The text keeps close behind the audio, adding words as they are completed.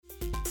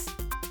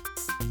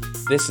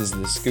This is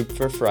The Scoop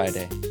for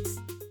Friday.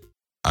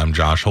 I'm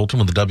Josh Holton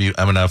with the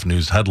WMNF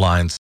News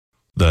headlines.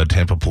 The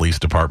Tampa Police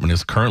Department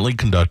is currently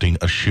conducting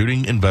a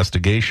shooting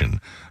investigation.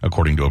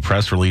 According to a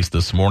press release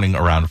this morning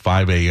around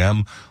 5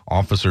 a.m.,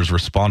 officers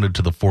responded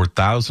to the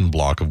 4000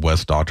 block of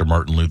West Dr.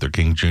 Martin Luther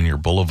King Jr.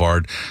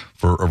 Boulevard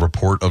for a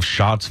report of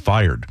shots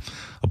fired.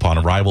 Upon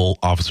arrival,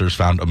 officers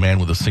found a man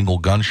with a single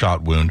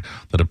gunshot wound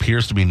that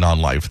appears to be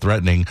non-life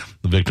threatening.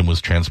 The victim was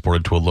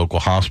transported to a local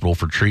hospital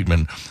for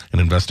treatment.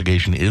 An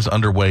investigation is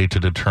underway to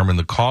determine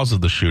the cause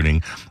of the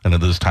shooting, and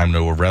at this time,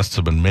 no arrests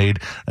have been made.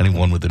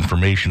 Anyone with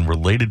information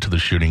related to the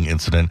shooting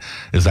incident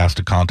is asked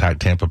to contact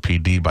Tampa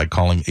PD by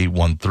calling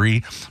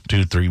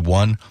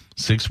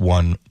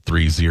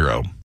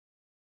 813-231-6130.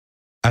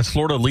 As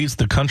Florida leads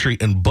the country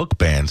in book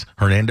bans,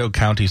 Hernando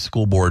County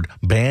School Board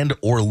banned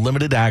or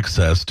limited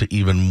access to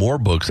even more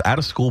books at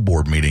a school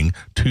board meeting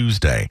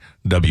Tuesday.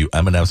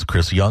 WMNF's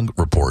Chris Young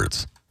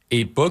reports.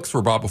 8 books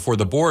were brought before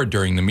the board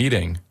during the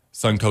meeting.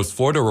 Suncoast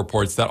Florida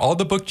reports that all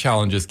the book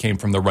challenges came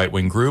from the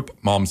right-wing group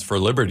Moms for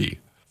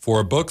Liberty.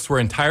 4 books were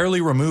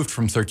entirely removed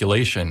from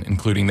circulation,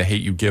 including The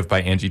Hate U Give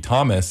by Angie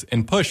Thomas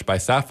and Push by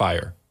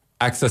Sapphire.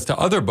 Access to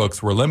other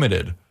books were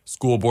limited.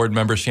 School board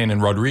member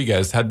Shannon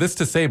Rodriguez had this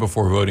to say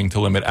before voting to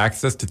limit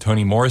access to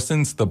Toni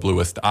Morrison's The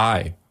Bluest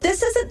Eye.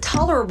 This isn't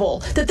tolerable,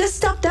 that this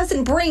stuff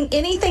doesn't bring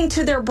anything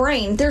to their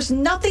brain. There's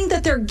nothing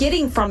that they're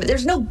getting from it.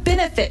 There's no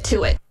benefit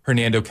to it.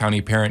 Hernando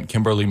County parent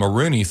Kimberly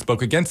Maroney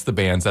spoke against the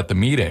bans at the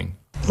meeting.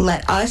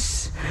 Let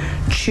us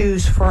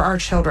choose for our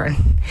children.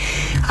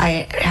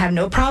 I have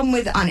no problem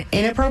with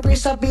inappropriate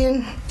stuff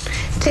being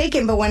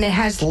taken, but when it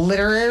has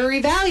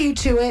literary value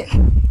to it,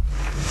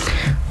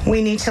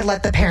 we need to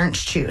let the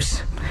parents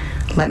choose.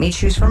 Let me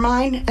choose for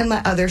mine and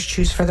let others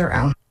choose for their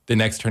own. The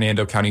next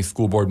Hernando County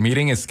School Board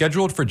meeting is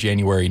scheduled for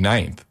January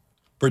 9th.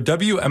 For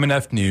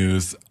WMNF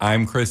News,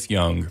 I'm Chris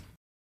Young.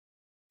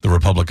 The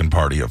Republican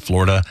Party of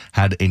Florida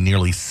had a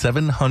nearly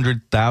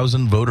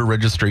 700,000 voter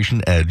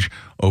registration edge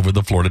over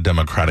the Florida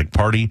Democratic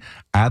Party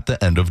at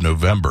the end of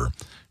November.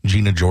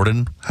 Gina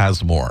Jordan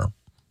has more.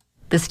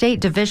 The State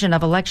Division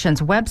of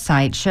Elections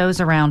website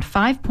shows around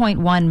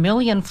 5.1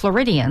 million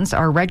Floridians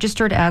are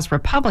registered as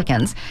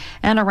Republicans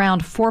and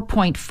around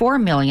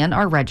 4.4 million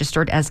are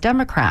registered as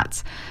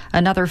Democrats.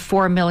 Another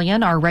 4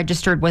 million are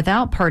registered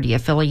without party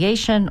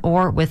affiliation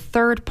or with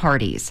third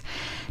parties.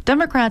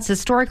 Democrats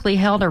historically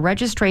held a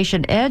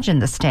registration edge in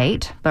the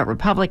state, but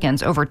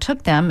Republicans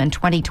overtook them in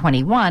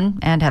 2021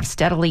 and have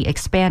steadily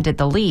expanded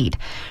the lead.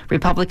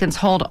 Republicans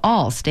hold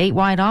all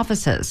statewide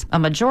offices, a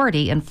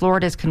majority in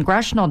Florida's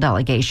congressional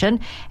delegation,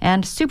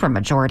 and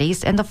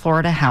supermajorities in the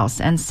Florida House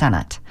and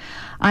Senate.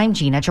 I'm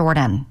Gina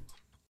Jordan.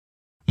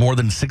 More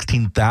than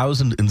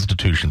 16,000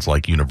 institutions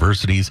like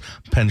universities,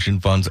 pension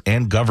funds,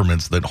 and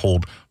governments that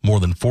hold more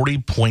than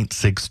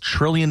 $40.6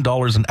 trillion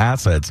in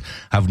assets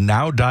have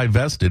now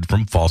divested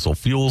from fossil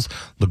fuels,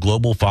 the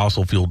global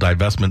fossil fuel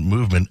divestment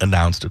movement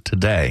announced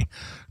today.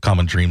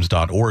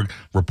 CommonDreams.org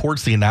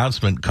reports the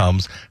announcement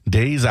comes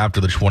days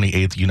after the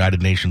 28th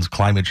United Nations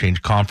Climate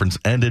Change Conference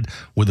ended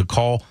with a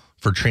call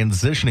for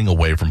transitioning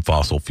away from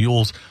fossil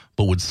fuels,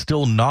 but would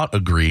still not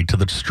agree to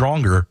the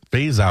stronger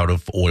phase out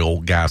of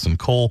oil, gas, and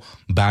coal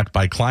backed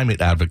by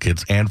climate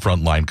advocates and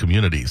frontline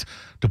communities.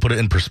 To put it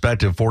in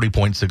perspective,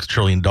 $40.6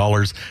 trillion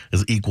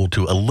is equal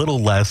to a little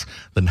less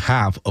than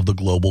half of the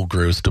global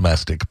gross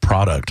domestic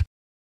product.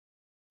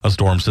 A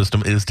storm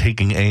system is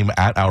taking aim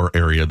at our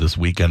area this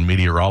weekend.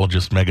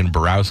 Meteorologist Megan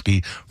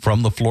Borowski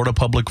from the Florida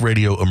Public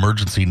Radio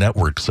Emergency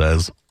Network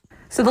says,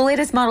 So the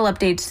latest model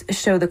updates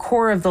show the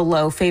core of the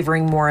low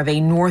favoring more of a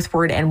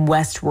northward and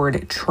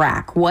westward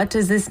track. What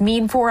does this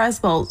mean for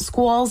us? Well,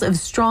 squalls of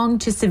strong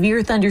to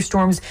severe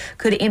thunderstorms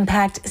could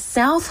impact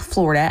South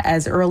Florida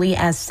as early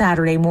as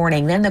Saturday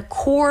morning. Then the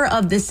core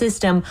of the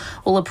system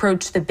will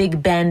approach the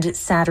Big Bend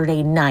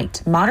Saturday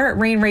night. Moderate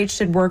rain rates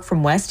should work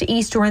from west to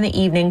east during the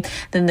evening.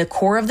 Then the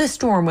core of the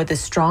storm with the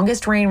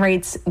strongest rain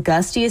rates,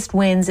 gustiest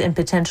winds, and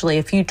potentially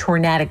a few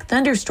tornadic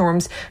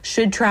thunderstorms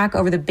should track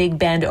over the Big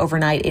Bend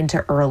overnight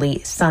into early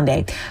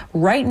Sunday.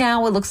 Right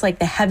now, it looks like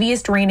the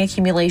heaviest rain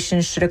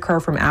accumulation should occur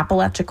from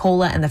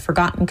Apalachicola and the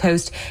Forgotten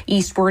Coast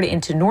eastward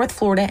into North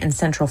Florida and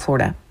Central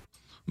Florida.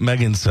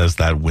 Megan says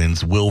that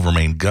winds will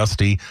remain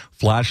gusty,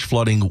 flash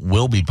flooding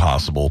will be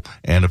possible,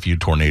 and a few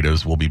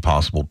tornadoes will be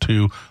possible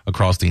too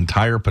across the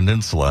entire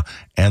peninsula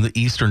and the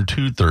eastern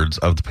two-thirds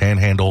of the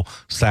Panhandle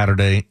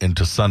Saturday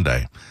into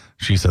Sunday.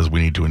 She says we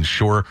need to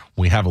ensure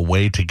we have a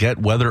way to get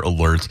weather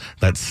alerts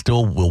that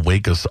still will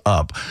wake us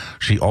up.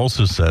 She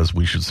also says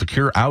we should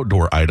secure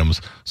outdoor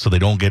items so they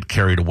don't get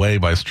carried away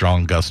by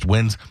strong gust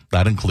winds.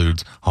 That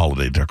includes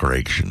holiday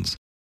decorations.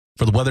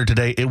 For the weather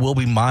today, it will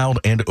be mild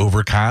and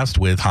overcast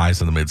with highs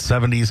in the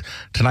mid-70s.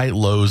 Tonight,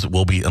 lows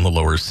will be in the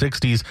lower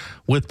 60s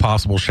with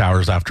possible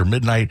showers after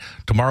midnight.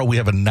 Tomorrow, we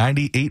have a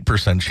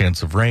 98%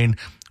 chance of rain.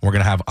 We're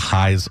going to have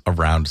highs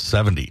around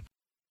 70.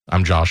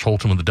 I'm Josh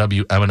Holton with the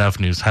WMNF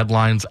News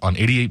headlines on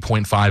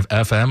 88.5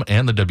 FM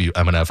and the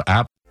WMNF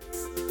app.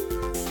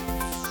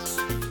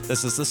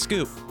 This is The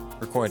Scoop,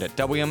 recorded at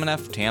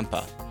WMNF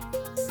Tampa.